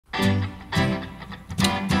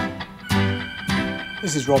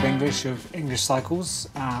This is Rob English of English Cycles.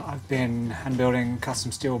 I've been hand building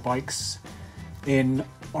custom steel bikes in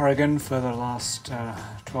Oregon for the last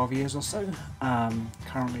 12 years or so.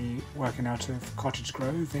 Currently working out of Cottage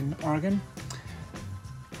Grove in Oregon.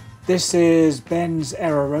 This is Ben's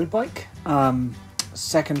aero road bike.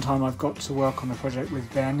 Second time I've got to work on the project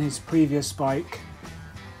with Ben. His previous bike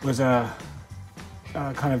was a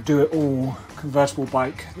kind of do-it-all convertible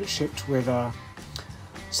bike that shipped with a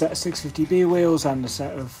set of 650B wheels and a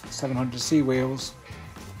set of 700C wheels,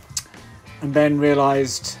 and Ben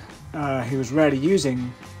realised he was rarely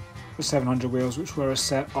using the 700 wheels, which were a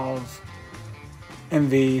set of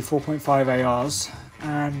ENVE 4.5 ARs,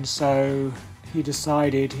 and so he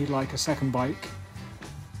decided he'd like a second bike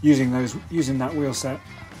using that wheel set.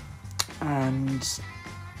 And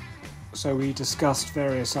so we discussed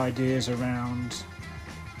various ideas around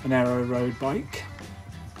an aero road bike.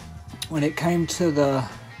 When it came to the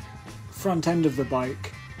front end of the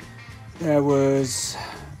bike, there was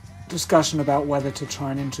discussion about whether to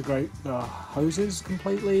try and integrate the hoses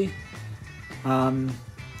completely.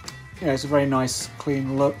 It's a very nice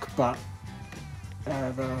clean look, but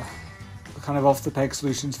the kind of off-the-peg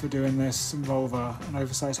solutions for doing this involve an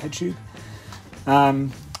oversized head tube,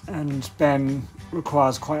 and Ben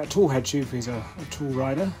requires quite a tall head tube. He's a tall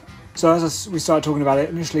rider. So as we started talking about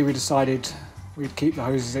it, initially we decided we'd keep the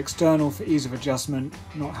hoses external for ease of adjustment,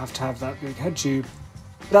 not have to have that big head tube.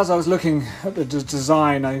 But as I was looking at the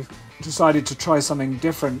design, I decided to try something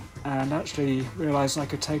different and actually realised I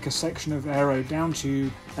could take a section of aero down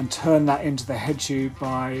tube and turn that into the head tube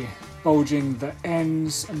by bulging the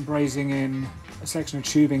ends and brazing in a section of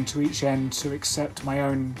tubing to each end to accept my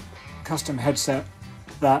own custom headset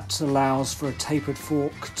that allows for a tapered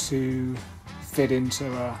fork to fit into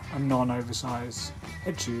a non-oversized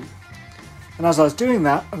head tube. And as I was doing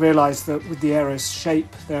that, I realised that with the aero's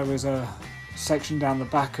shape there was a section down the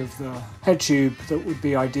back of the head tube that would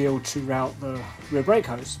be ideal to route the rear brake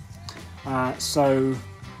hose. So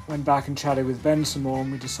went back and chatted with Ben some more,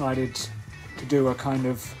 and we decided to do a kind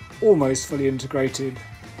of almost fully integrated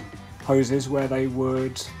hoses where they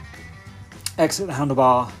would exit the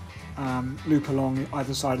handlebar, loop along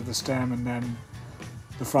either side of the stem, and then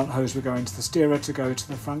the front hose would go into the steerer to go to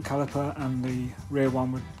the front caliper, and the rear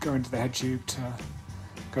one would go into the head tube to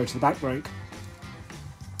go to the back brake.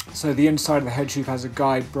 So the inside of the head tube has a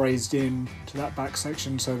guide brazed in to that back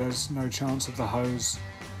section, so there's no chance of the hose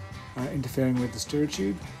interfering with the steerer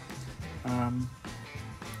tube. And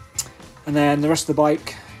then the rest of the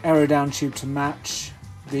bike, aero down tube to match.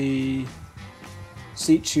 The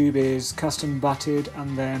seat tube is custom butted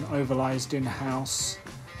and then overlised in-house,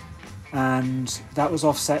 and that was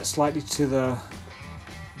offset slightly to the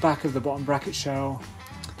back of the bottom bracket shell,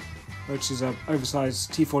 which is an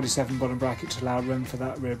oversized T47 bottom bracket to allow room for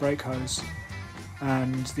that rear brake hose.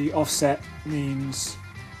 And the offset means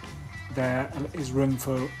there is room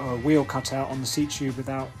for a wheel cutout on the seat tube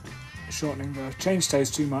without shortening the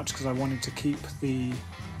chainstays too much, because I wanted to keep the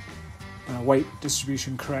weight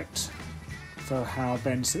distribution correct for how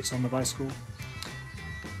Ben sits on the bicycle.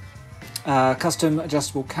 Custom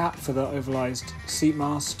adjustable cap for the oversized seat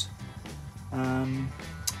mast, and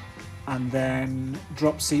then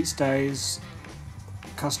drop seat stays,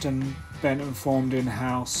 custom bent and formed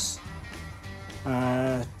in-house,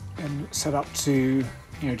 and set up to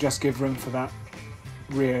just give room for that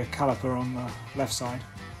rear caliper on the left side.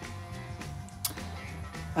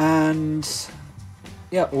 And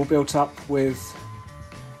yeah, all built up with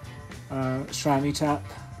SRAM ETAP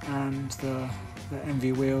and the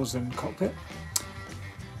ENVE wheels and cockpit,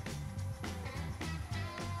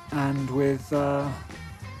 and with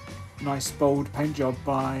nice bold paint job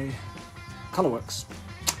by Colourworks.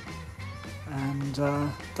 And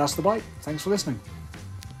that's the bike. Thanks for listening.